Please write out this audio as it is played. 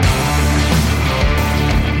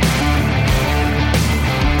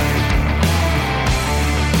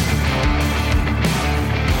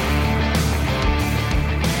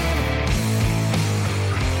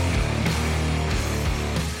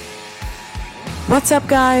What's up,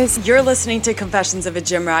 guys? You're listening to Confessions of a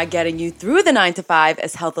Gym Rat, getting you through the 9 to 5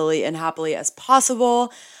 as healthily and happily as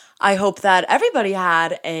possible. I hope that everybody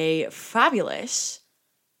had a fabulous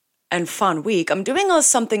and fun week. I'm doing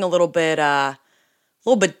something a little bit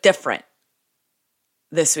different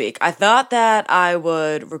this week. I thought that I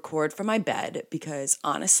would record from my bed because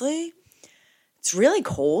honestly, it's really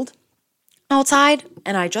cold outside,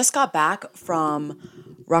 and I just got back from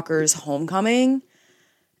Rutgers homecoming.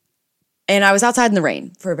 And I was outside in the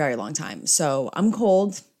rain for a very long time. So I'm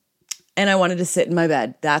cold and I wanted to sit in my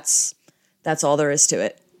bed. That's all there is to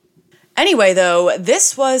it. Anyway, though,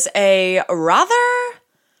 this was a rather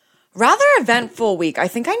eventful week. I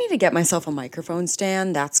think I need to get myself a microphone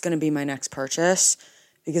stand. That's going to be my next purchase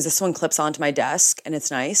because this one clips onto my desk and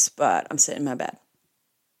it's nice, but I'm sitting in my bed.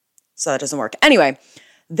 So that doesn't work. Anyway,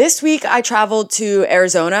 this week I traveled to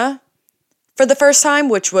Arizona for the first time,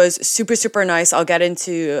 which was super, super nice. I'll get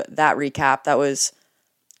into that recap. That was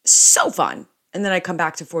so fun. And then I come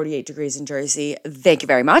back to 48 Degrees in Jersey. Thank you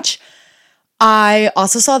very much. I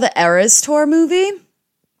also saw the Eras Tour movie,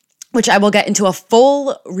 which I will get into a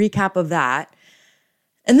full recap of that.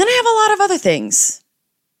 And then I have a lot of other things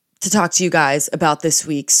to talk to you guys about this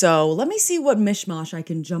week. So let me see what mishmash I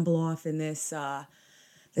can jumble off in this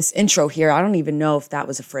intro here. I don't even know if that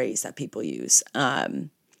was a phrase that people use.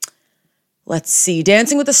 Let's see.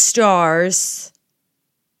 Dancing with the Stars.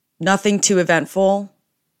 Nothing too eventful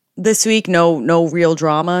this week. No real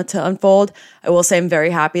drama to unfold. I will say I'm very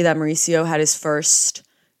happy that Mauricio had his first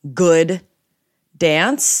good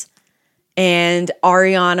dance. And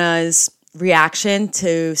Ariana's reaction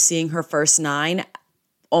to seeing her first 9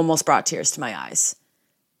 almost brought tears to my eyes.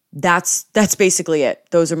 That's basically it.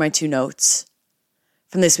 Those are my 2 notes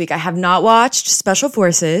from this week. I have not watched Special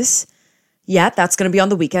Forces yet. That's going to be on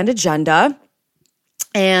the weekend agenda.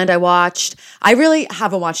 And I really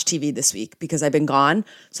haven't watched TV this week because I've been gone.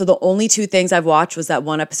 So the only 2 things I've watched was that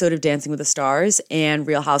one episode of Dancing with the Stars and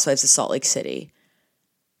Real Housewives of Salt Lake City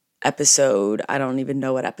episode. I don't even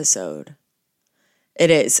know what episode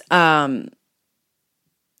it is. And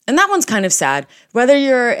that one's kind of sad. Whether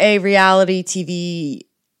you're a reality TV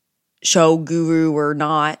show guru or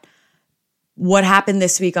not, what happened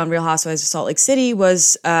this week on Real Housewives of Salt Lake City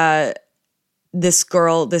was this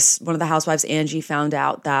one of the housewives, Angie, found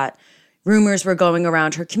out that rumors were going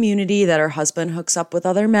around her community that her husband hooks up with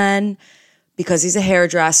other men because he's a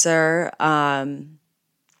hairdresser. And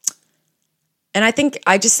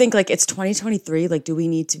I just think like it's 2023. Like, do we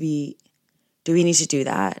need to do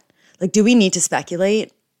that? Like, do we need to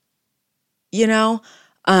speculate? You know,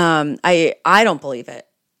 I don't believe it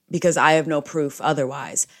because I have no proof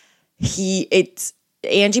otherwise.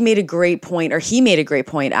 Angie made a great point, or he made a great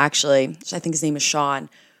point, actually, which I think his name is Sean,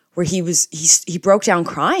 where he broke down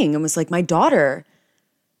crying and was like, my daughter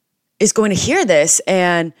is going to hear this.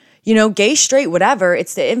 And, you know, gay, straight, whatever,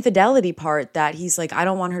 it's the infidelity part that he's like, I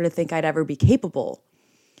don't want her to think I'd ever be capable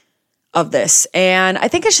of this. And I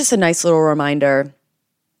think it's just a nice little reminder,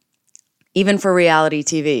 even for reality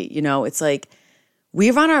TV, you know, it's like we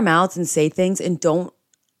run our mouths and say things and don't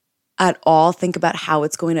at all think about how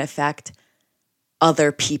it's going to affect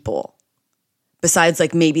other people besides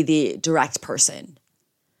like maybe the direct person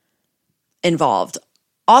involved.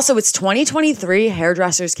 Also, it's 2023.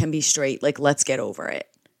 Hairdressers can be straight. Like, let's get over it.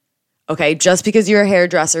 Okay. Just because you're a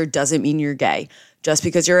hairdresser doesn't mean you're gay. Just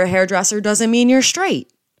because you're a hairdresser doesn't mean you're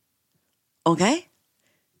straight. Okay.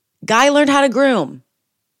 Guy learned how to groom.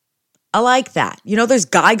 I like that. You know, there's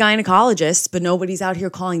guy gynecologists, but nobody's out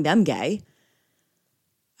here calling them gay.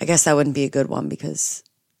 I guess that wouldn't be a good one because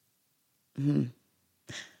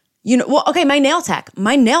you know, well, okay, my nail tech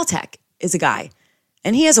is a guy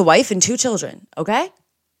and he has a wife and 2 children, okay?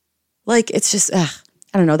 Like, it's just, I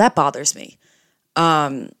don't know, that bothers me.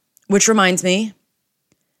 Which reminds me,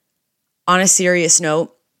 on a serious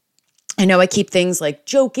note, I know I keep things like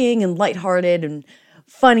joking and lighthearted and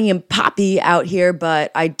funny and poppy out here,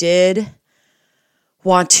 but I did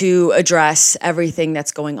want to address everything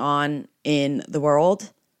that's going on in the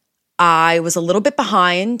world. I was a little bit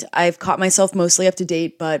behind. I've caught myself mostly up to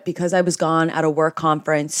date, but because I was gone at a work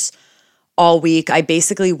conference all week, I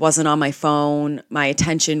basically wasn't on my phone. My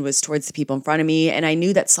attention was towards the people in front of me, and I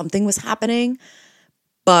knew that something was happening,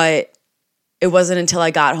 but it wasn't until I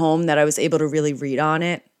got home that I was able to really read on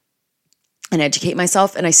it and educate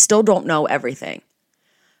myself, and I still don't know everything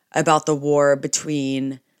about the war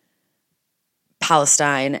between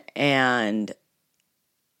Palestine and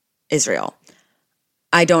Israel.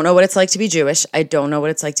 I don't know what it's like to be Jewish. I don't know what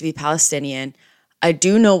it's like to be Palestinian. I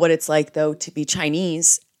do know what it's like, though, to be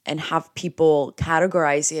Chinese and have people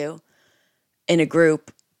categorize you in a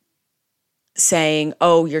group saying,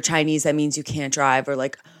 oh, you're Chinese, that means you can't drive, or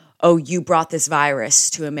like, oh, you brought this virus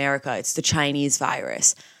to America, it's the Chinese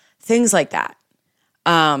virus, things like that.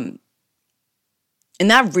 And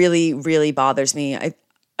that really, really bothers me.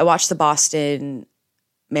 I watched the Boston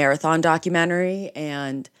Marathon documentary,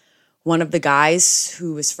 and one of the guys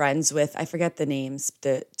who was friends with, I forget the names,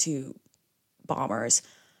 the two bombers,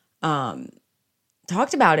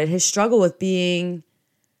 talked about it, his struggle with being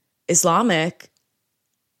Islamic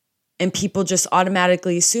and people just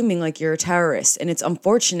automatically assuming like you're a terrorist. And it's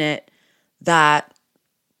unfortunate that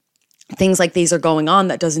things like these are going on.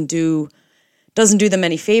 That doesn't do them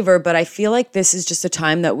any favor. But I feel like this is just a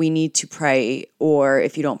time that we need to pray, or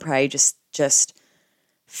if you don't pray, just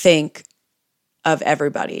think of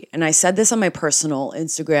everybody. And I said this on my personal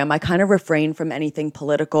Instagram. I kind of refrain from anything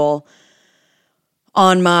political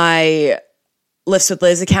on my Lifts with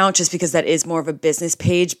Liz account just because that is more of a business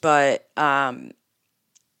page. But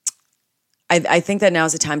I think that now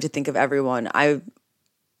is the time to think of everyone.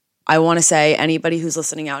 I want to say, anybody who's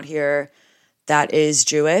listening out here that is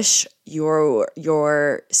Jewish,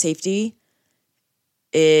 your safety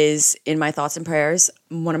is in my thoughts and prayers.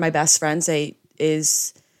 One of my best friends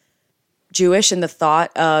is Jewish, and the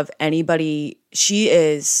thought of anybody, she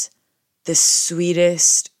is the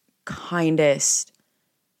sweetest, kindest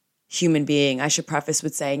human being. I should preface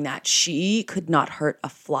with saying that she could not hurt a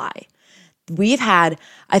fly.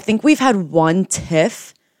 I think we've had one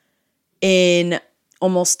tiff in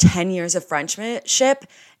almost 10 years of friendship,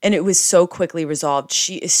 and it was so quickly resolved.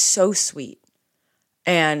 She is so sweet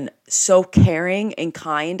and so caring and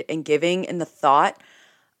kind and giving, and the thought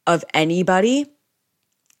of anybody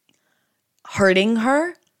hurting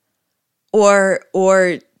her or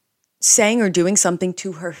saying or doing something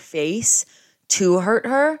to her face to hurt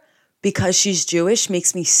her because she's Jewish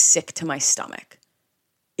makes me sick to my stomach.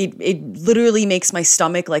 It literally makes my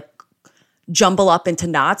stomach like jumble up into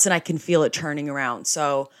knots, and I can feel it turning around.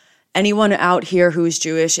 So anyone out here who is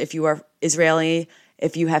Jewish, if you are Israeli,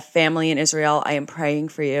 if you have family in Israel, I am praying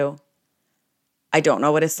for you. I don't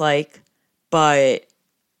know what it's like, but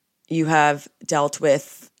you have dealt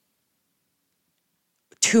with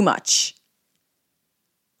too much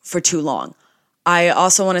for too long. I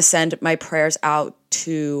also want to send my prayers out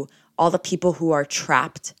to all the people who are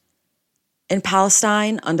trapped in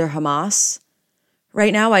Palestine under Hamas.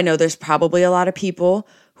 Right now, I know there's probably a lot of people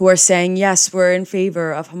who are saying, yes, we're in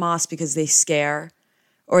favor of Hamas because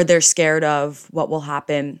they're scared of what will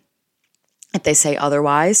happen if they say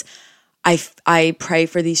otherwise. I pray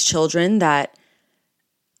for these children that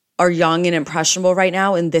are young and impressionable right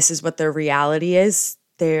now, and this is what their reality is.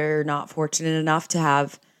 They're not fortunate enough to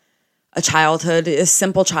have a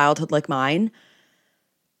simple childhood like mine.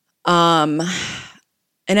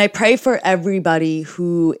 And I pray for everybody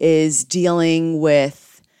who is dealing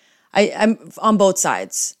with, I'm on both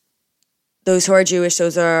sides. Those who are Jewish,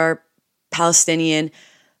 those who are Palestinian,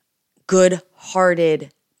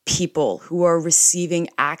 good-hearted people who are receiving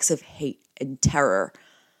acts of hate and terror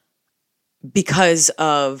because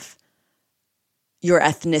of your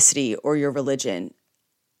ethnicity or your religion.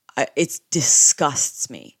 It disgusts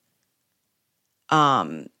me.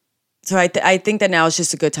 So I think that now is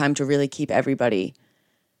just a good time to really keep everybody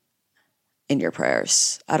in your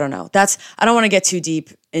prayers. I don't know. I don't want to get too deep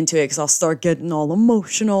into it because I'll start getting all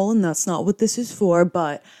emotional, and that's not what this is for.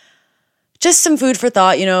 But just some food for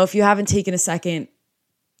thought. If you haven't taken a second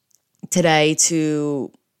today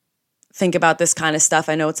to think about this kind of stuff,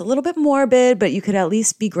 I know it's a little bit morbid, but you could at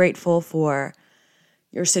least be grateful for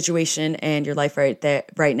your situation and your life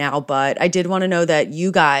right now. But I did want to know that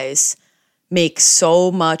you guys make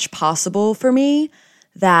so much possible for me,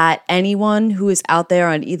 that anyone who is out there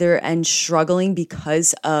on either end struggling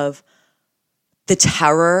because of the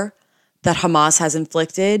terror that Hamas has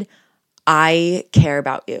inflicted, I care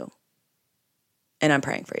about you. And I'm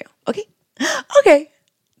praying for you. Okay.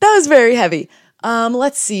 That was very heavy.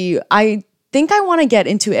 Let's see. I think I want to get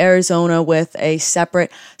into Arizona with a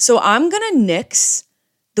separate. So I'm going to nix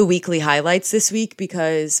the weekly highlights this week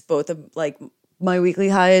because both of my weekly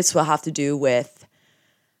highlights will have to do with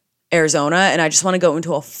Arizona, and I just want to go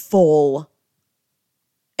into a full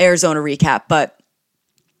Arizona recap. But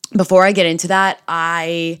before I get into that,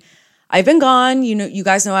 I've been gone. You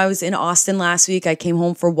guys know I was in Austin last week. I came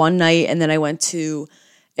home for one night, and then I went to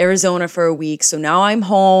Arizona for a week. So now I'm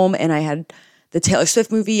home, and I had the Taylor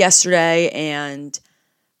Swift movie yesterday and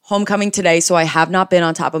homecoming today. So I have not been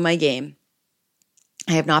on top of my game.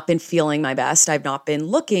 I have not been feeling my best. I've not been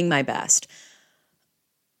looking my best.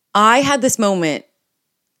 I had this moment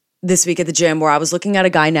this week at the gym where I was looking at a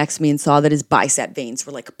guy next to me and saw that his bicep veins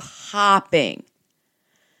were like popping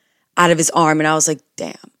out of his arm. And I was like,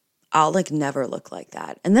 damn, I'll like never look like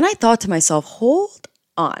that. And then I thought to myself, hold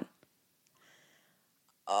on.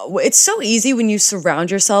 It's so easy when you surround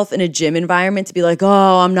yourself in a gym environment to be like,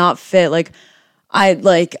 oh, I'm not fit. Like I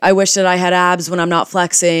wish that I had abs when I'm not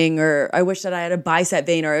flexing, or I wish that I had a bicep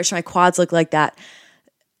vein, or I wish my quads looked like that.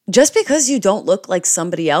 Just because you don't look like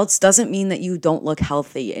somebody else doesn't mean that you don't look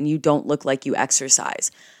healthy and you don't look like you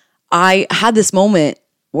exercise. I had this moment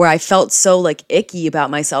where I felt so like icky about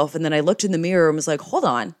myself, and then I looked in the mirror and was like, hold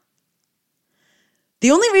on.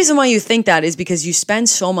 The only reason why you think that is because you spend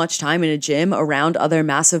so much time in a gym around other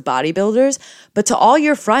massive bodybuilders, but to all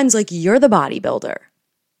your friends, like, you're the bodybuilder.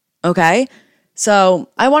 Okay? So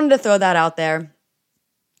I wanted to throw that out there.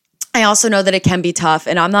 I also know that it can be tough,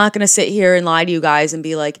 and I'm not going to sit here and lie to you guys and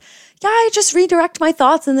be like, yeah, I just redirect my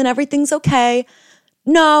thoughts and then everything's okay.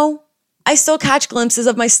 No, I still catch glimpses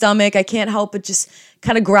of my stomach. I can't help but just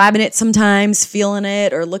kind of grabbing it sometimes, feeling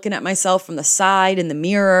it, or looking at myself from the side in the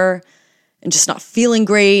mirror and just not feeling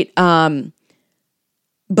great.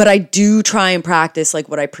 But I do try and practice like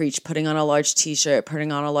what I preach, putting on a large t-shirt,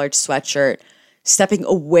 putting on a large sweatshirt, stepping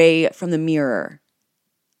away from the mirror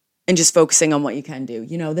and just focusing on what you can do.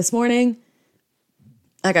 You know, this morning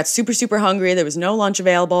I got super, super hungry. There was no lunch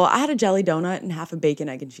available. I had a jelly donut and half a bacon,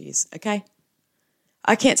 egg, and cheese. Okay.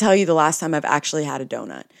 I can't tell you the last time I've actually had a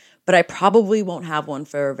donut, but I probably won't have one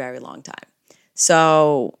for a very long time.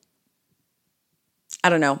 So I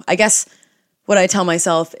don't know. I guess what I tell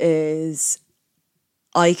myself is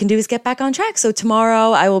all you can do is get back on track. So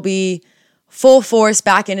tomorrow I will be full force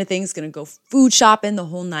back into things, going to go food shopping, the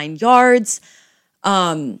whole 9 yards.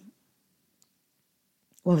 What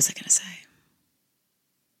was I going to say?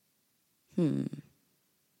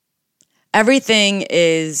 Everything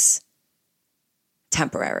is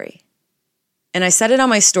temporary. And I said it on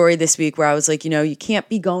my story this week where I was like, you know, you can't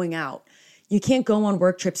be going out. You can't go on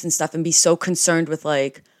work trips and stuff and be so concerned with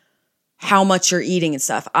like how much you're eating and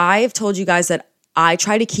stuff. I've told you guys that I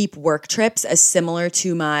try to keep work trips as similar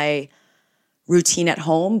to my routine at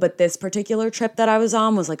home, but this particular trip that I was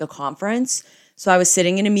on was like a conference. So I was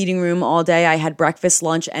sitting in a meeting room all day. I had breakfast,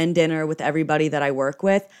 lunch, and dinner with everybody that I work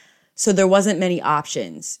with. So there wasn't many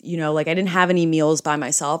options, you know, like I didn't have any meals by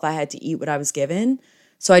myself. I had to eat what I was given.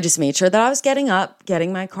 So I just made sure that I was getting up,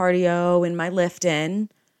 getting my cardio and my lift in.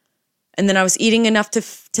 And then I was eating enough to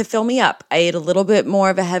fill me up. I ate a little bit more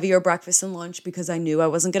of a heavier breakfast and lunch because I knew I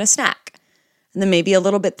wasn't going to snack. And then maybe a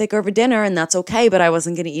little bit thicker for dinner, and that's okay, but I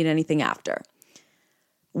wasn't going to eat anything after.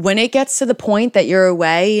 When it gets to the point that you're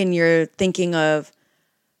away and you're thinking of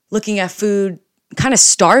looking at food, kind of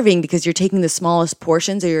starving because you're taking the smallest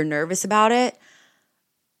portions or you're nervous about it,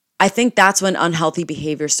 I think that's when unhealthy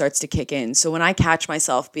behavior starts to kick in. So when I catch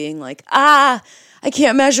myself being like, I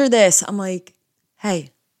can't measure this, I'm like,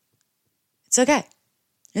 hey, it's okay.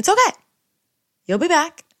 It's okay. You'll be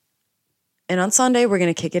back. And on Sunday, we're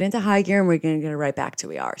going to kick it into high gear and we're going to get it right back to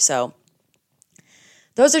where we are. So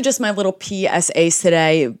those are just my little PSAs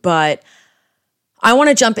today, but I want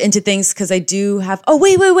to jump into things because I do have,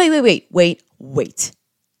 wait.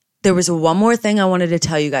 There was one more thing I wanted to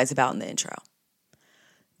tell you guys about in the intro.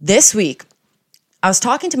 This week, I was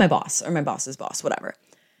talking to my boss or my boss's boss, whatever.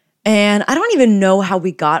 And I don't even know how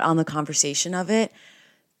we got on the conversation of it,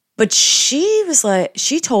 but she was like,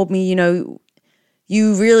 she told me, you know,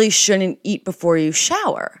 you really shouldn't eat before you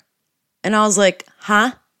shower. And I was like,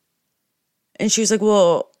 huh? And she was like,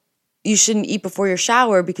 well, you shouldn't eat before your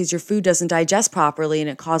shower because your food doesn't digest properly and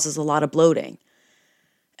it causes a lot of bloating.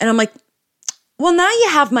 And I'm like, well, now you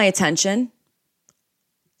have my attention.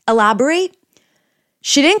 Elaborate.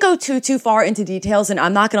 She didn't go too far into details, and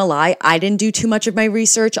I'm not going to lie, I didn't do too much of my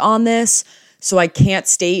research on this, so I can't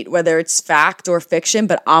state whether it's fact or fiction,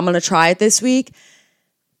 but I'm going to try it this week.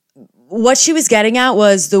 What she was getting at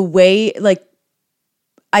was the way, like,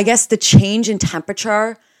 I guess the change in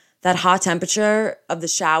temperature, that hot temperature of the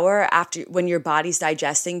shower after when your body's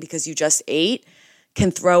digesting because you just ate, can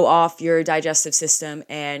throw off your digestive system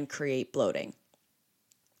and create bloating.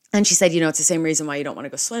 And she said, you know, it's the same reason why you don't want to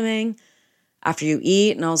go swimming after you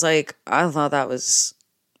eat. And I was like, I thought that was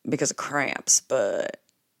because of cramps, but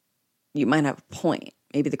you might have a point.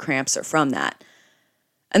 Maybe the cramps are from that.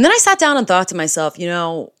 And then I sat down and thought to myself, you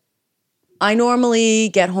know, I normally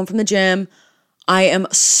get home from the gym. I am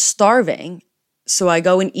starving. So I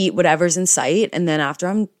go and eat whatever's in sight. And then after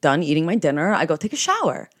I'm done eating my dinner, I go take a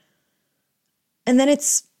shower. And then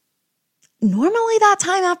it's normally that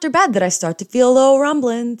time after bed that I start to feel little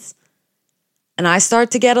rumblings. And I start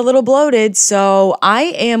to get a little bloated. So I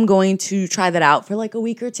am going to try that out for like a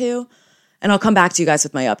week or two. And I'll come back to you guys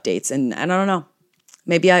with my updates. And I don't know.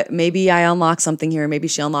 Maybe I unlock something here. Maybe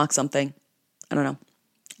she unlocks something. I don't know.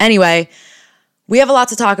 Anyway, We have a lot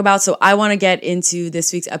to talk about, so I want to get into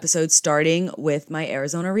this week's episode starting with my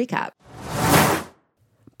Arizona recap.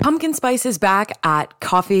 Pumpkin Spice is back at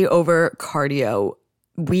Coffee Over Cardio.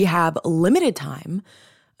 We have limited time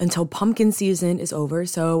until pumpkin season is over,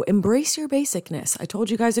 so embrace your basicness. I told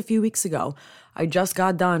you guys a few weeks ago, I just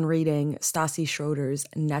got done reading Stassi Schroeder's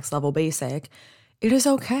Next Level Basic. It is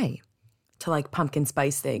okay to like pumpkin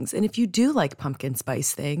spice things. And if you do like pumpkin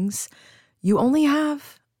spice things, you only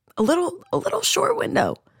have a little short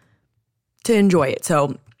window to enjoy it.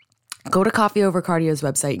 So go to Coffee Over Cardio's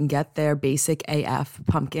website and get their Basic AF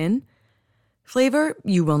pumpkin flavor.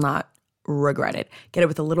 You will not regret it. Get it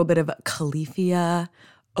with a little bit of Califia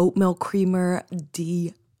oat milk creamer.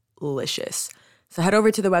 Delicious. So head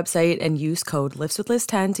over to the website and use code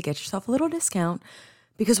LIVESWITHLIZ10 to get yourself a little discount,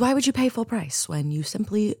 because why would you pay full price when you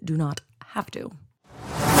simply do not have to?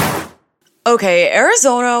 Okay,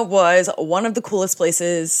 Arizona was one of the coolest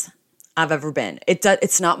places I've ever been.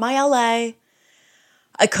 It's not my LA.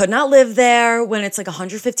 I could not live there when it's like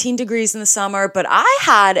 115 degrees in the summer, but I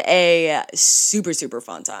had a super, super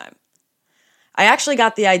fun time. I actually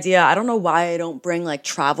got the idea, I don't know why I don't bring like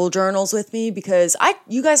travel journals with me, because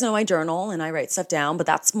you guys know I journal and I write stuff down, but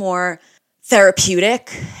that's more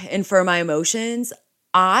therapeutic and for my emotions.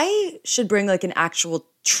 I should bring like an actual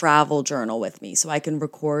travel journal with me so I can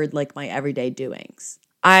record like my everyday doings.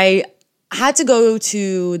 I had to go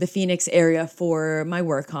to the Phoenix area for my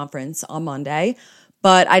work conference on Monday,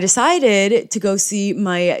 but I decided to go see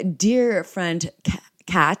my dear friend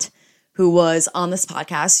Kat, who was on this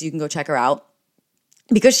podcast. So you can go check her out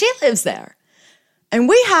because she lives there. And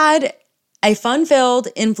we had a fun-filled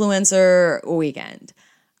influencer weekend.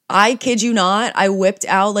 I kid you not, I whipped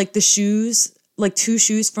out like the shoes, like 2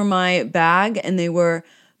 shoes from my bag, and they were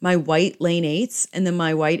my white Lane 8s and then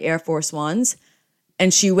my white Air Force 1s.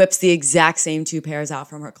 And she whips the exact same 2 pairs out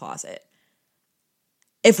from her closet.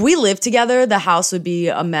 If we lived together, the house would be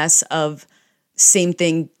a mess of same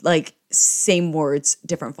thing, like same words,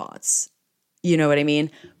 different fonts. You know what I mean?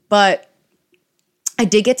 But I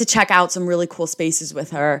did get to check out some really cool spaces with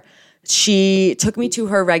her. She took me to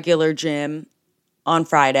her regular gym on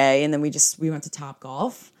Friday, and then we went to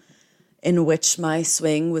Topgolf, in which my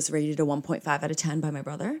swing was rated a 1.5 out of 10 by my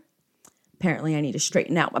brother. Apparently, I need to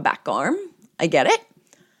straighten out my back arm. I get it.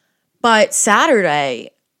 But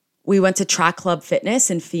Saturday, we went to Track Club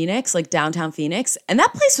Fitness in Phoenix, like downtown Phoenix, and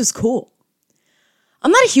that place was cool.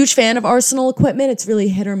 I'm not a huge fan of Arsenal equipment. It's really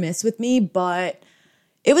hit or miss with me, but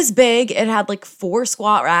it was big. It had like 4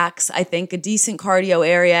 squat racks, I think, a decent cardio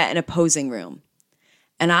area, and a posing room.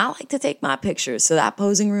 And I like to take my pictures. So that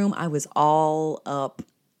posing room, I was all up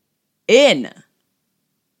in.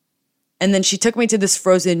 And then she took me to this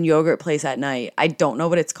frozen yogurt place at night. I don't know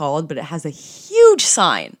what it's called, but it has a huge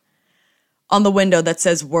sign on the window that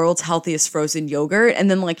says world's healthiest frozen yogurt,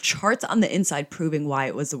 and then like charts on the inside proving why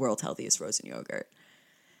it was the world's healthiest frozen yogurt.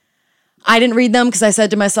 I didn't read them because I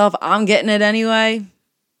said to myself, I'm getting it anyway.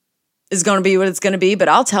 It's going to be what it's going to be, but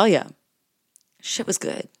I'll tell you, shit was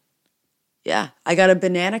good. Yeah, I got a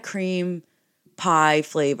banana cream pie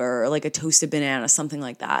flavor, or like a toasted banana, something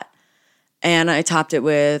like that. And I topped it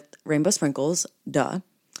with rainbow sprinkles,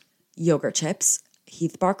 yogurt chips,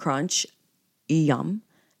 Heath Bar Crunch, yum,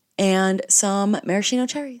 and some maraschino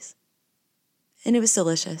cherries. And it was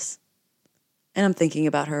delicious. And I'm thinking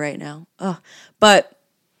about her right now. But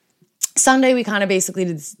Sunday, we kind of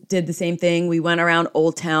basically did the same thing. We went around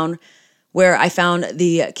Old Town, where I found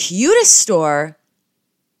the cutest store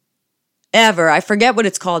ever. I forget what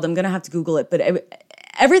it's called. I'm going to have to Google it. But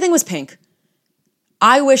everything was pink.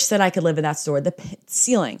 I wish that I could live in that store. The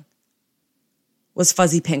ceiling was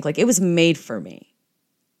fuzzy pink. Like it was made for me.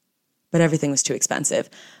 But everything was too expensive.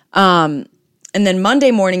 And then Monday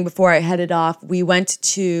morning before I headed off, we went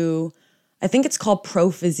to, I think it's called Pro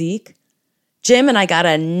Physique Gym, and I got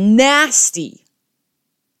a nasty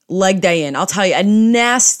leg day in. I'll tell you, a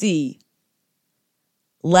nasty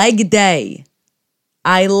leg day.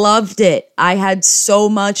 I loved it. I had so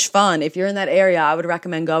much fun. If you're in that area, I would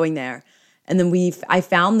recommend going there. And then I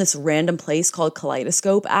found this random place called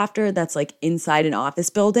Kaleidoscope after, that's like inside an office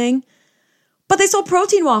building. But they sold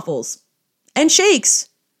protein waffles and shakes.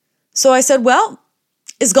 So I said, well,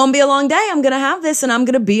 it's going to be a long day. I'm going to have this and I'm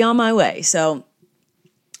going to be on my way. So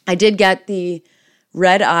I did get the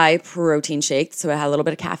Red Eye protein shake. So it had a little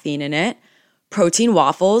bit of caffeine in it, protein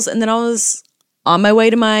waffles. And then I was on my way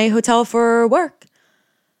to my hotel for work.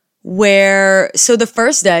 So the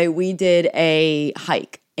first day we did a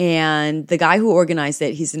hike. And the guy who organized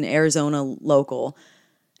it, he's an Arizona local.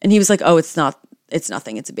 And he was like, oh, it's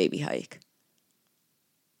nothing. It's a baby hike.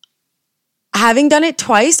 Having done it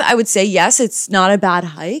twice, I would say, yes, it's not a bad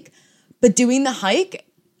hike. But doing the hike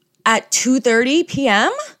at 2:30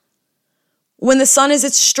 p.m. when the sun is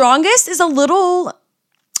its strongest was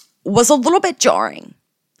a little bit jarring.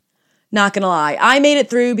 Not gonna lie. I made it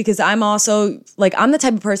through because I'm also like, I'm the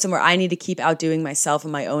type of person where I need to keep outdoing myself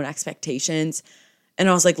and my own expectations. And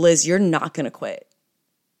I was like, Liz, you're not gonna quit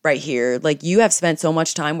right here. Like, you have spent so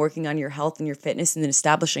much time working on your health and your fitness and then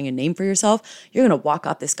establishing a name for yourself. You're gonna walk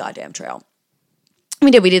up this goddamn trail.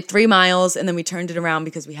 We did 3 miles and then we turned it around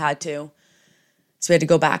because we had to. So we had to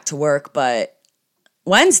go back to work. But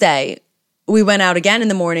Wednesday, we went out again in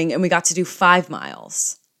the morning and we got to do 5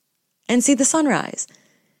 miles and see the sunrise.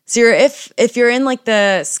 So if you're in like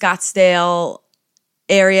the Scottsdale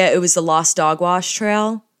area, it was the Lost Dog Wash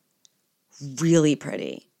Trail. Really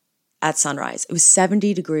pretty at sunrise. It was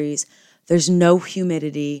 70 degrees. There's no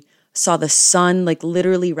humidity. Saw the sun like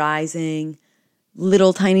literally rising.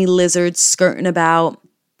 Little tiny lizards skirting about.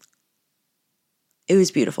 It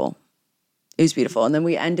was beautiful. It was beautiful. And then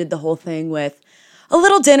we ended the whole thing with a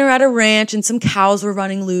little dinner at a ranch and some cows were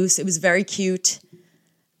running loose. It was very cute,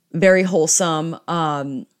 very wholesome.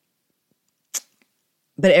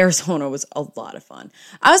 But Arizona was a lot of fun.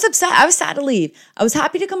 I was upset. I was sad to leave. I was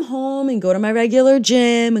happy to come home and go to my regular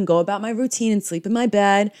gym and go about my routine and sleep in my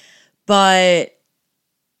bed. But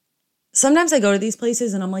sometimes I go to these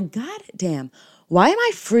places and I'm like, God damn, why am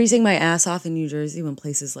I freezing my ass off in New Jersey when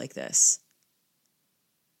places like this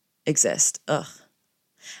exist? Ugh.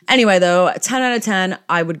 Anyway, though, 10 out of 10,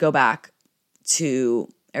 I would go back to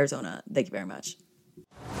Arizona. Thank you very much.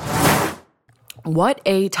 What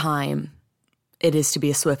a time it is to be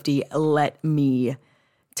a Swiftie, let me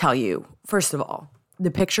tell you. First of all, the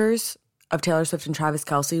pictures of Taylor Swift and Travis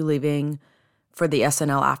Kelce leaving for the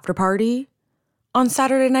SNL after party on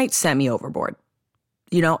Saturday night sent me overboard.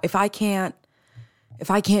 You know, if I can't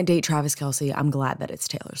date Travis Kelce, I'm glad that it's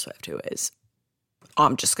Taylor Swift who is.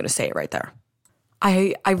 I'm just going to say it right there.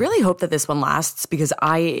 I really hope that this one lasts because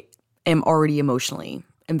I am already emotionally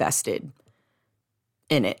invested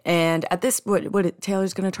in it. And at this,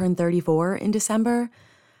 Taylor's going to turn 34 in December.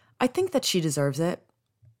 I think that she deserves it.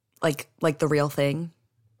 Like the real thing.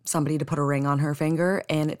 Somebody to put a ring on her finger.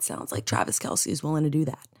 And it sounds like Travis Kelce is willing to do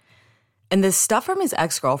that. And this stuff from his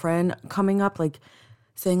ex-girlfriend coming up, like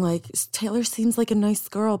saying like, Taylor seems like a nice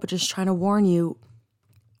girl, but just trying to warn you.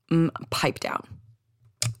 Pipe down.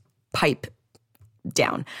 Pipe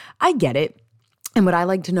down. I get it. And would I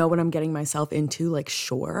like to know what I'm getting myself into? Like,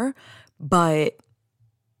 sure. But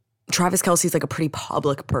Travis Kelce's like a pretty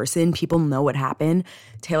public person. People know what happened.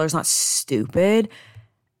 Taylor's not stupid.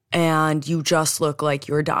 And you just look like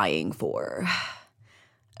you're dying for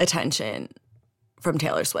attention from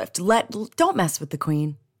Taylor Swift. Don't mess with the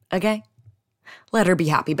queen, okay? Let her be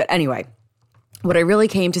happy. But anyway, what I really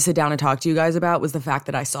came to sit down and talk to you guys about was the fact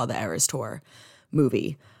that I saw the Eras Tour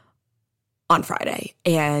movie on Friday.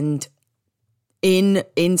 And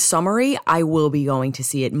in summary, I will be going to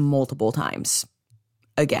see it multiple times.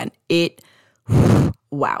 Again, let's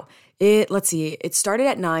see, it started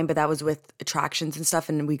at 9, but that was with attractions and stuff,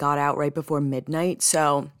 and we got out right before midnight,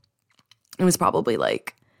 so it was probably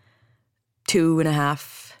like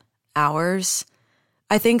 2.5 hours,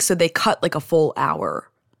 I think. So they cut like a full hour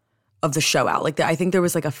of the show out. Like, I think there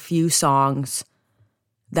was like a few songs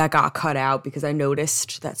that got cut out because I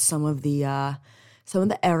noticed that some of the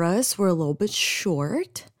eras were a little bit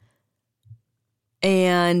short.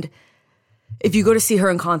 And if you go to see her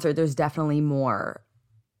in concert, there's definitely more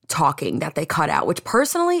talking that they cut out, which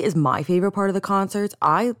personally is my favorite part of the concerts.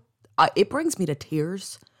 It brings me to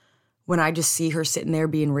tears when I just see her sitting there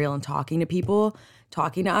being real and talking to people,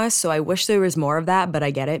 talking to us. So I wish there was more of that, but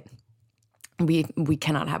I get it. We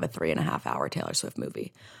cannot have a 3.5 hour Taylor Swift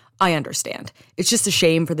movie. I understand. It's just a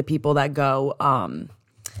shame for the people that go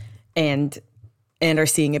and are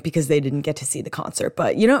seeing it because they didn't get to see the concert.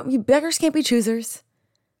 But, you know, beggars can't be choosers.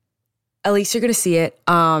 At least you're going to see it.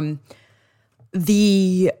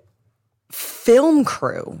 The film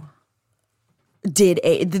crew did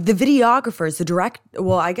the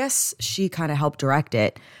videographers, I guess she kind of helped direct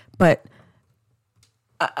it, but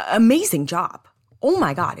amazing job. Oh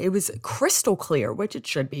my God. It was crystal clear, which it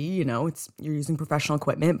should be, you know, you're using professional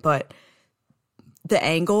equipment, but the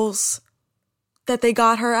angles that they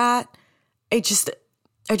got her at, I just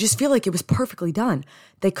feel like it was perfectly done.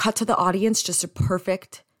 They cut to the audience just a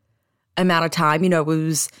perfect amount of time. You know, it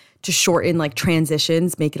was to shorten like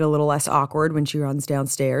transitions, make it a little less awkward when she runs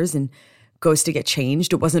downstairs and goes to get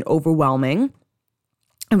changed. It wasn't overwhelming.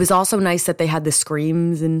 It was also nice that they had the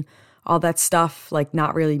screams and all that stuff like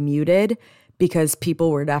not really muted because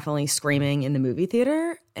people were definitely screaming in the movie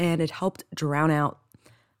theater and it helped drown out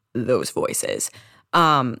those voices.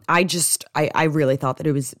 I really thought that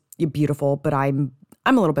it was beautiful, but I'm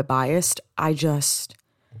a little bit biased. I just,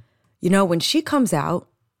 when she comes out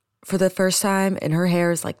for the first time and her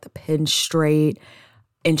hair is like the pin straight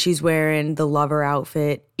and she's wearing the Lover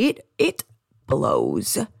outfit, it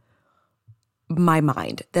blows my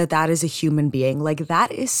mind that is a human being. Like,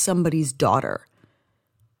 that is somebody's daughter.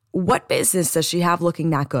 What business does she have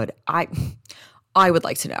looking that good? I would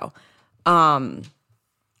like to know.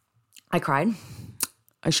 I cried.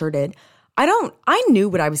 I sure did. I knew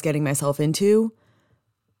what I was getting myself into,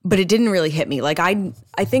 but it didn't really hit me. Like, I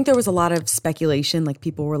think there was a lot of speculation. Like,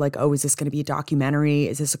 people were like, oh, is this going to be a documentary?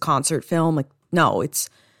 Is this a concert film? Like, no, it's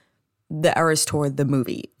the Eras Tour, the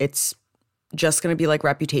movie. It's just going to be like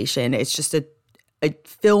Reputation. It's just a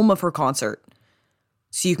film of her concert.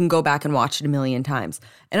 So you can go back and watch it a million times.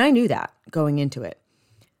 And I knew that going into it.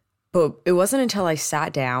 But it wasn't until I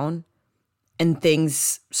sat down and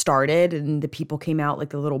things started and the people came out, like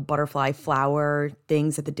the little butterfly flower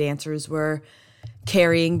things that the dancers were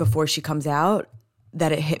carrying before she comes out,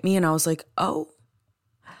 that it hit me. And I was like, oh,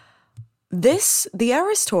 the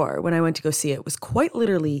Eras Tour, when I went to go see it, was quite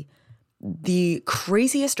literally the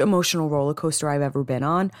craziest emotional roller coaster I've ever been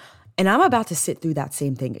on. And I'm about to sit through that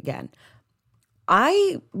same thing again.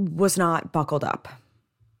 I was not buckled up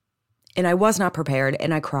and I was not prepared,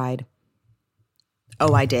 and I cried.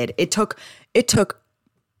 Oh, I did. It took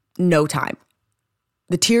no time.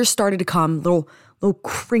 The tears started to come, little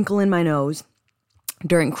crinkle in my nose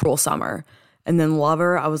during Cruel Summer. And then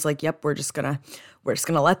Lover, I was like, yep, we're just gonna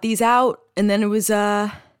let these out. And then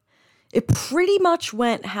it pretty much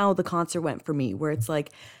went how the concert went for me, where it's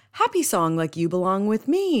like, happy song like You Belong With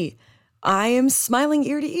Me. I am smiling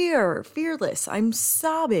ear to ear, fearless. I'm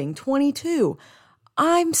sobbing, 22.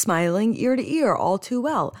 I'm smiling ear to ear, all too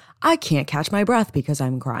well. I can't catch my breath because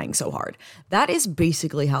I'm crying so hard. That is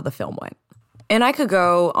basically how the film went. And I could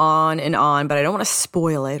go on and on, but I don't want to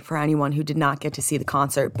spoil it for anyone who did not get to see the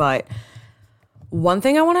concert. But one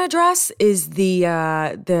thing I want to address is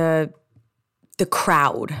the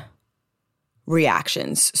crowd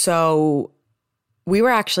reactions. So we were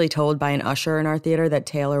actually told by an usher in our theater that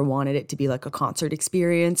Taylor wanted it to be like a concert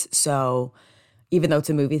experience. So even though it's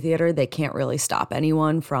a movie theater, they can't really stop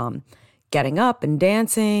anyone from getting up and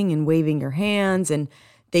dancing and waving your hands. And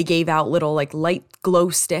they gave out little like light glow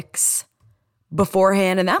sticks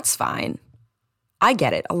beforehand, and that's fine. I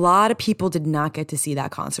get it. A lot of people did not get to see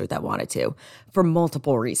that concert that wanted to for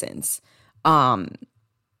multiple reasons.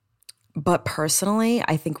 But personally,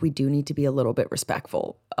 I think we do need to be a little bit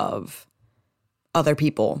respectful of other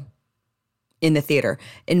people in the theater.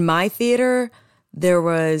 In my theater, there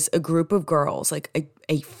was a group of girls, like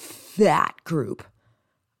a fat group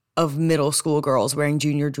of middle school girls wearing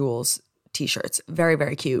Junior Jewels t-shirts. Very,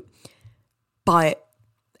 very cute. But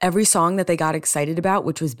every song that they got excited about,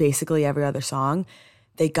 which was basically every other song,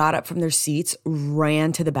 they got up from their seats,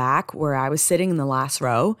 ran to the back where I was sitting in the last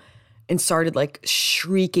row, and started like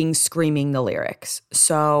shrieking, screaming the lyrics.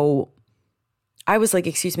 So I was like,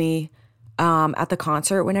 excuse me, at the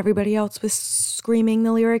concert when everybody else was screaming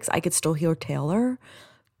the lyrics, I could still hear Taylor.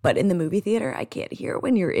 But in the movie theater, I can't hear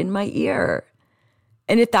when you're in my ear.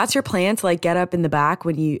 And if that's your plan to like get up in the back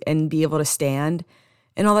and be able to stand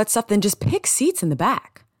and all that stuff, then just pick seats in the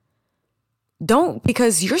back. Don't,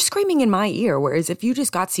 because you're screaming in my ear. Whereas if you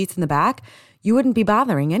just got seats in the back, you wouldn't be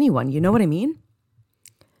bothering anyone. You know what I mean?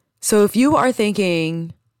 So if you are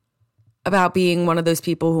thinking about being one of those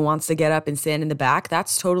people who wants to get up and stand in the back,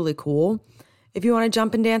 that's totally cool if you want to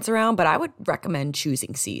jump and dance around. But I would recommend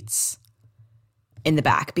choosing seats in the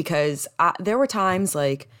back, because there were times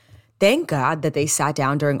like, thank God that they sat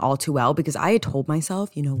down during All Too Well, because I had told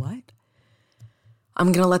myself, you know what?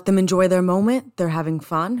 I'm going to let them enjoy their moment. They're having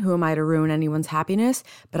fun. Who am I to ruin anyone's happiness?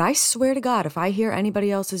 But I swear to God, if I hear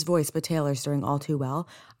anybody else's voice but Taylor's during All Too Well,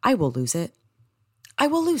 I will lose it. I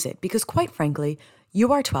will lose it, because quite frankly,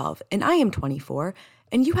 you are 12 and I am 24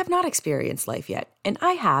 and you have not experienced life yet. And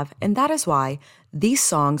I have, and that is why these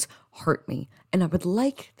songs hurt me. And I would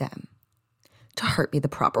like them to hurt me the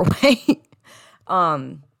proper way.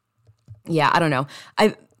 Yeah, I don't know.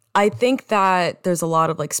 I think that there's a lot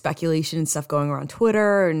of like speculation and stuff going around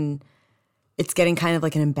Twitter, and it's getting kind of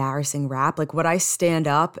like an embarrassing rap. Like, would I stand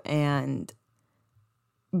up and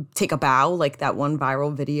take a bow like that one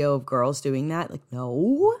viral video of girls doing that? Like,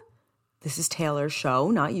 no, this is Taylor's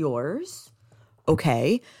show, not yours.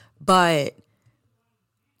 Okay. But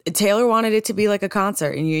Taylor wanted it to be like a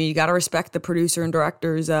concert, and you got to respect the producer and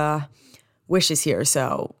director's wishes here.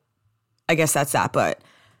 So I guess that's that. But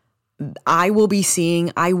I will be seeing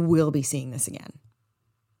this again.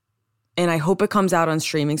 And I hope it comes out on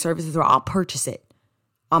streaming services, or I'll purchase it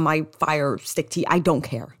on my Fire Stick TV. I don't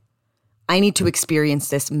care. I need to experience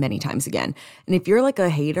this many times again. And if you're like a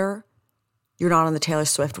hater, you're not on the Taylor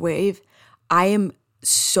Swift wave, I am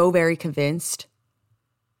so very convinced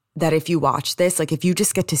that if you watch this, like if you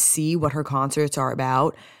just get to see what her concerts are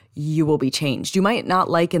about, you will be changed. You might not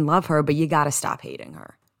like and love her, but you got to stop hating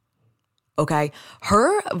her. Okay?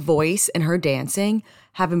 Her voice and her dancing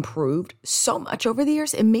have improved so much over the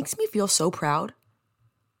years. It makes me feel so proud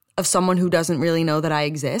of someone who doesn't really know that I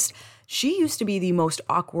exist. She used to be the most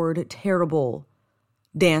awkward, terrible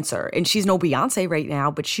dancer. And she's no Beyonce right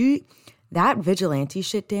now, but that vigilante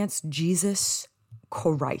shit dance, Jesus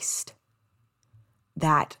Christ.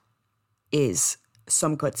 That is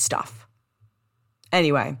some good stuff.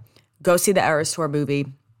 Anyway, go see the Eras Tour movie.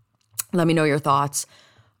 Let me know your thoughts.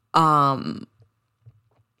 Yeah,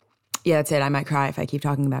 that's it. I might cry if I keep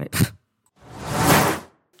talking about it.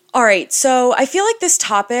 All right, so I feel like this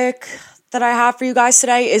topic that I have for you guys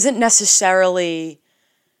today isn't necessarily,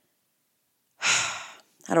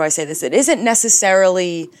 how do I say this? It isn't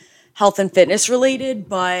necessarily health and fitness related,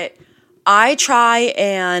 but I try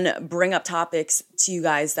and bring up topics to you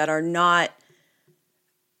guys that are not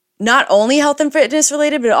only health and fitness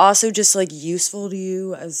related, but also just like useful to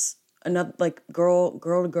you as another, like girl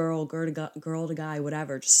to guy,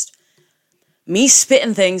 whatever. Just me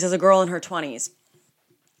spitting things as a girl in her 20s.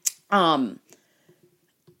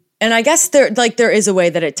 And I guess there is a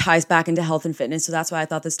way that it ties back into health and fitness. So that's why I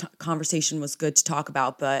thought this conversation was good to talk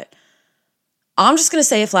about. But I'm just going to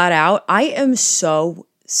say it flat out. I am so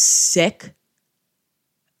sick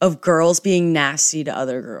of girls being nasty to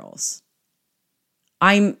other girls.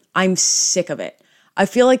 I'm sick of it. I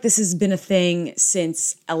feel like this has been a thing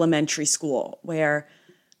since elementary school where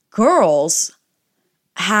girls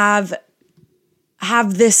have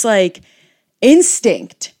this like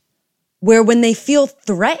instinct where when they feel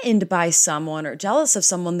threatened by someone or jealous of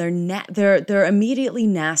someone, they're immediately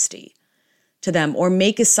nasty to them or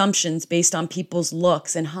make assumptions based on people's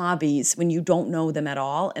looks and hobbies when you don't know them at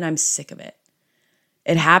all. And I'm sick of it.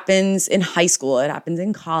 It happens in high school. It happens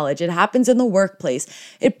in college. It happens in the workplace.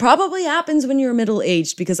 It probably happens when you're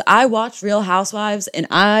middle-aged because I watch Real Housewives and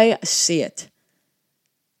I see it.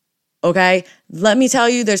 Okay? Let me tell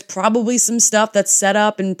you, there's probably some stuff that's set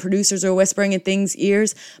up and producers are whispering in things'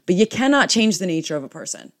 ears, but you cannot change the nature of a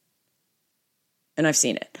person. And I've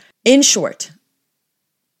seen it. In short,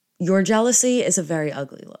 your jealousy is a very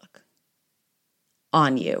ugly look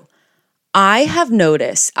on you. I have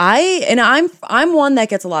noticed, I'm one that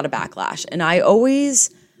gets a lot of backlash, and I always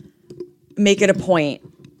make it a point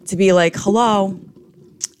to be like, hello,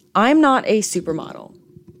 I'm not a supermodel,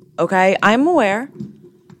 okay? I'm aware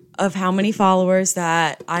of how many followers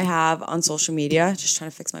that I have on social media. Just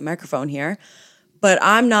trying to fix my microphone here. But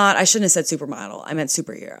I shouldn't have said supermodel. I meant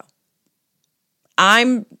superhero.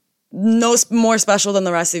 I'm no more special than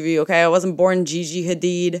the rest of you, okay? I wasn't born Gigi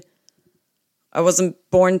Hadid. I wasn't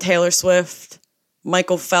born Taylor Swift,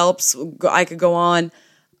 Michael Phelps. I could go on.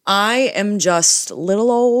 I am just little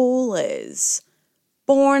old Liz.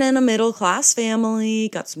 Born in a middle-class family,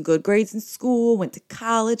 got some good grades in school, went to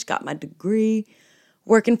college, got my degree,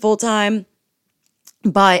 working full-time.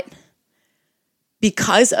 But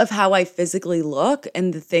because of how I physically look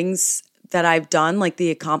and the things that I've done, like the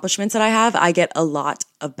accomplishments that I have, I get a lot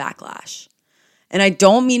of backlash. And I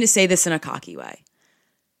don't mean to say this in a cocky way.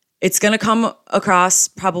 It's going to come across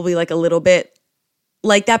probably like a little bit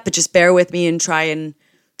like that, but just bear with me and try and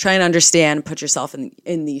understand, put yourself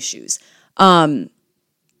in these shoes. I'm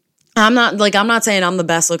not saying I'm the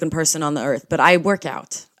best looking person on the earth, but I work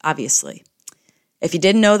out, obviously. If you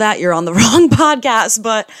didn't know that, you're on the wrong podcast,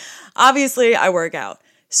 but obviously I work out.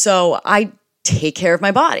 So I take care of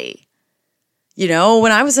my body. You know,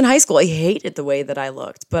 when I was in high school, I hated the way that I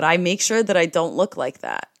looked, but I make sure that I don't look like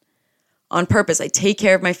that. On purpose, I take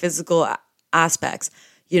care of my physical aspects.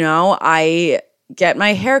 You know, I get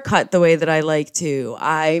my hair cut the way that I like to.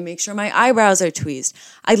 I make sure my eyebrows are tweezed.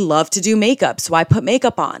 I love to do makeup, so I put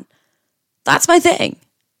makeup on. That's my thing.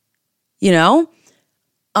 You know?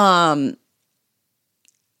 And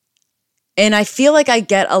I feel like I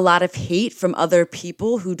get a lot of hate from other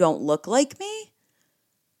people who don't look like me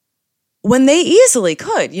when they easily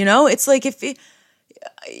could, you know? It's like if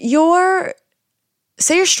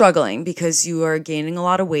say you're struggling because you are gaining a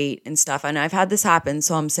lot of weight and stuff, and I've had this happen,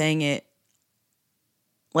 so I'm saying it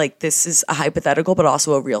like this is a hypothetical, but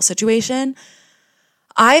also a real situation.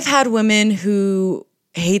 I've had women who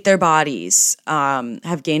hate their bodies,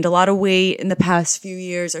 have gained a lot of weight in the past few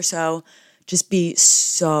years or so, just be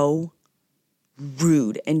so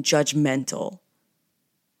rude and judgmental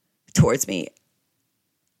towards me.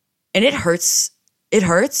 And it hurts. It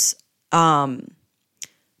hurts.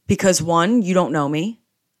 Because one, you don't know me.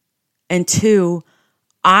 And two,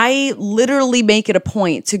 I literally make it a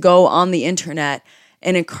point to go on the internet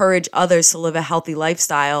and encourage others to live a healthy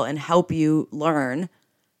lifestyle and help you learn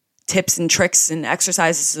tips and tricks and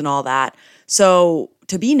exercises and all that. So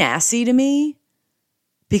to be nasty to me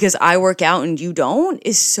because I work out and you don't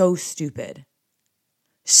is so stupid.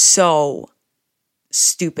 So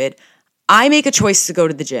stupid. I make a choice to go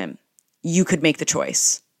to the gym. You could make the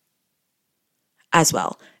choice as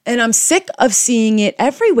well. And I'm sick of seeing it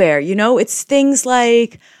everywhere. You know, it's things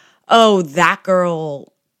like, oh, that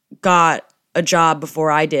girl got a job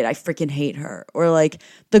before I did. I freaking hate her. Or like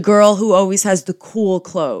the girl who always has the cool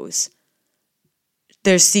clothes.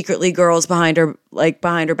 There's secretly girls behind her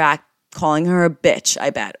back calling her a bitch, I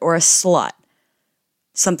bet, or a slut.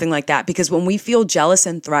 Something like that. Because when we feel jealous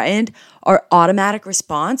and threatened, our automatic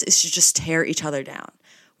response is to just tear each other down.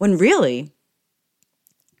 When really,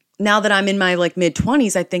 now that I'm in my like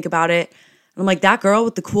mid-20s, I think about it. And I'm like, that girl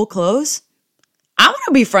with the cool clothes, I want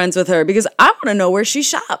to be friends with her because I want to know where she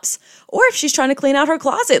shops. Or if she's trying to clean out her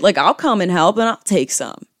closet, like I'll come and help and I'll take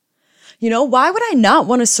some. You know, why would I not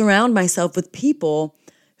want to surround myself with people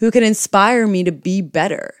who can inspire me to be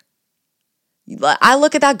better? I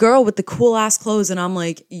look at that girl with the cool ass clothes and I'm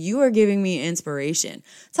like, you are giving me inspiration.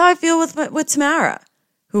 That's how I feel with Tamara,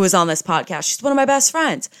 who was on this podcast. She's one of my best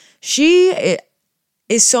friends. She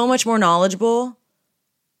is so much more knowledgeable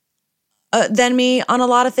than me on a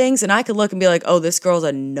lot of things. And I could look and be like, oh, this girl's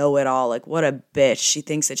a know-it-all. Like, what a bitch. She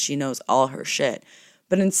thinks that she knows all her shit.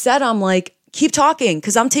 But instead, I'm like, keep talking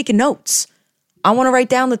because I'm taking notes. I want to write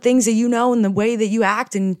down the things that you know and the way that you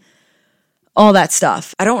act and all that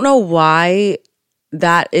stuff. I don't know why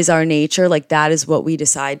that is our nature. Like, that is what we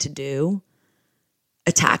decide to do.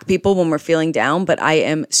 Attack people when we're feeling down. But I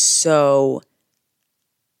am so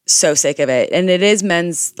sick of it. And it is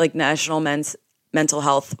National Men's Mental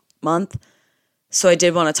Health Month. So I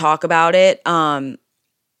did want to talk about it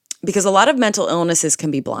because a lot of mental illnesses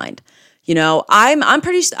can be blind. You know, I'm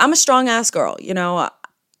a strong ass girl. You know,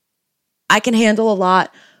 I can handle a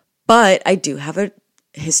lot, but I do have a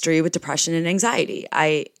history with depression and anxiety.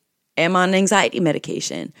 I am on anxiety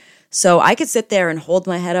medication. So I could sit there and hold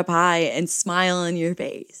my head up high and smile in your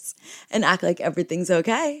face and act like everything's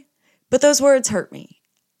okay. But those words hurt me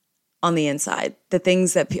on the inside. The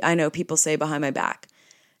things that I know people say behind my back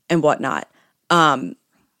and whatnot. And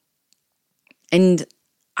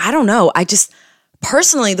I don't know. I just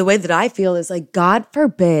personally, the way that I feel is like, God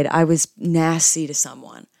forbid I was nasty to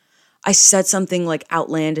someone. I said something like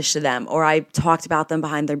outlandish to them, or I talked about them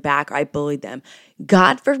behind their back, or I bullied them.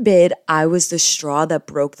 God forbid I was the straw that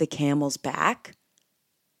broke the camel's back.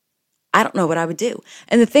 I don't know what I would do.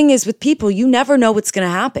 And the thing is, with people, you never know what's going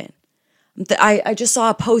to happen. I just saw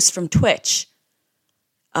a post from Twitch,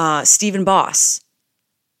 Stephen Boss,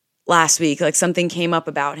 last week. Like something came up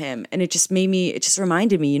about him, and it just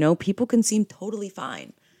reminded me, you know, people can seem totally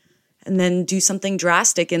fine and then do something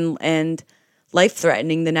drastic and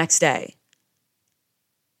life-threatening the next day.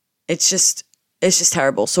 It's just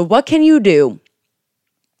terrible. So what can you do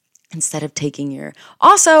instead of taking your...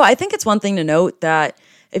 Also, I think it's one thing to note that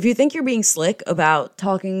if you think you're being slick about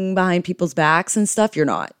talking behind people's backs and stuff, you're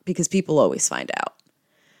not, because people always find out.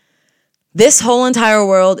 This whole entire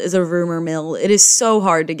world is a rumor mill. It is so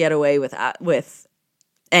hard to get away with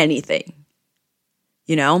anything.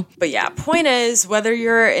 You know? But yeah, point is, whether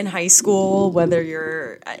you're in high school, whether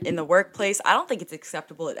you're in the workplace, I don't think it's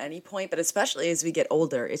acceptable at any point, but especially as we get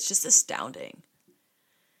older, it's just astounding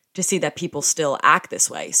to see that people still act this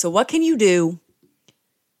way. So what can you do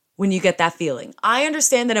when you get that feeling? I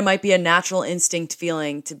understand that it might be a natural instinct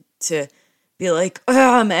feeling to be like,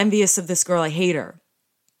 oh, I'm envious of this girl, I hate her,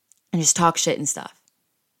 and just talk shit and stuff.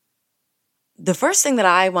 The first thing that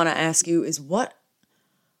I want to ask you is what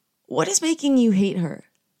is making you hate her?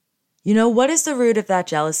 You know, what is the root of that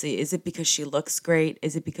jealousy? Is it because she looks great?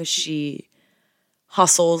 Is it because she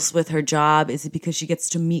hustles with her job? Is it because she gets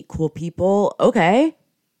to meet cool people? Okay.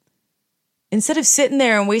 Instead of sitting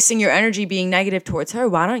there and wasting your energy being negative towards her,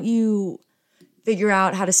 why don't you figure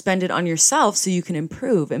out how to spend it on yourself so you can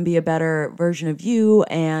improve and be a better version of you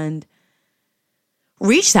and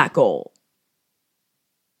reach that goal?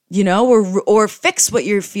 You know, or fix what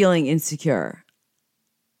you're feeling insecure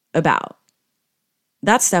about.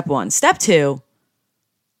 That's step one. Step two,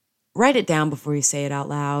 write it down before you say it out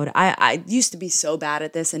loud. I used to be so bad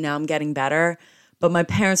at this and now I'm getting better, but my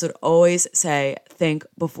parents would always say, think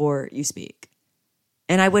before you speak.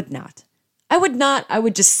 And I would not. I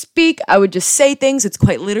would just speak. I would just say things. It's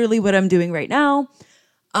quite literally what I'm doing right now.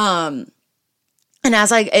 And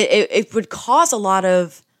as it would cause a lot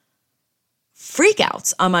of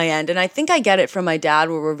freakouts on my end. And I think I get it from my dad,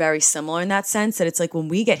 where we're very similar in that sense, that it's like when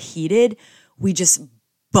we get heated, we just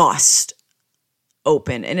bust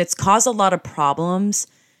open. And it's caused a lot of problems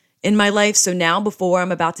in my life. So now before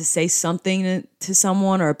I'm about to say something to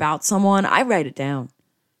someone or about someone, I write it down.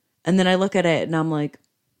 And then I look at it and I'm like,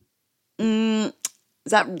 is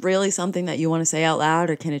that really something that you want to say out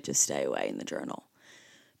loud, or can it just stay away in the journal?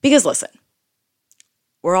 Because listen,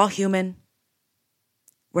 we're all human.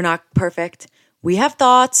 We're not perfect. We have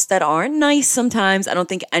thoughts that aren't nice sometimes. I don't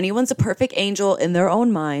think anyone's a perfect angel in their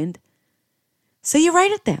own mind. So you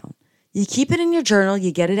write it down. You keep it in your journal.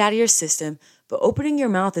 You get it out of your system. But opening your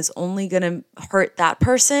mouth is only going to hurt that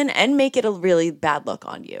person and make it a really bad look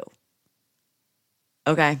on you.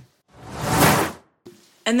 Okay?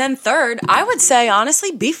 And then third, I would say,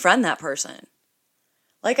 honestly, befriend that person.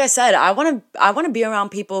 Like I said, I want to be around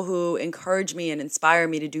people who encourage me and inspire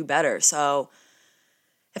me to do better. So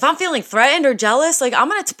if I'm feeling threatened or jealous, like I'm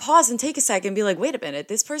going to pause and take a second and be like, wait a minute,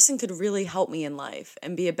 this person could really help me in life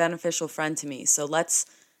and be a beneficial friend to me. So let's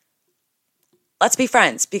be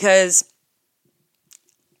friends, because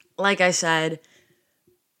like I said,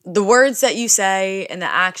 the words that you say and the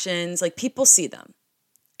actions, like people see them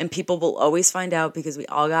and people will always find out because we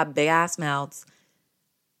all got big ass mouths.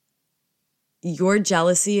 Your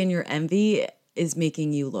jealousy and your envy is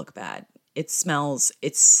making you look bad. It smells,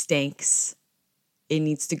 it stinks. It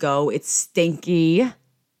needs to go. It's stinky.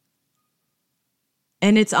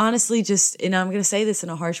 And it's honestly just, and I'm going to say this in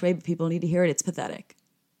a harsh way, but people need to hear it. It's pathetic.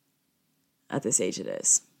 At this age, it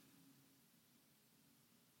is.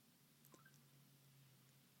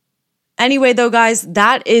 Anyway, though, guys,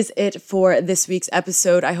 that is it for this week's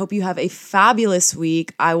episode. I hope you have a fabulous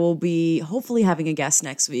week. I will be hopefully having a guest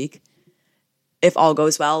next week, if all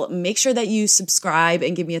goes well. Make sure that you subscribe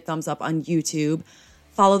and give me a thumbs up on YouTube.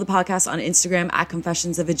 Follow the podcast on Instagram at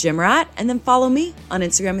Confessions of a Gym Rat, and then follow me on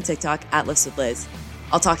Instagram and TikTok at Lifts with Liz.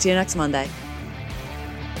 I'll talk to you next Monday.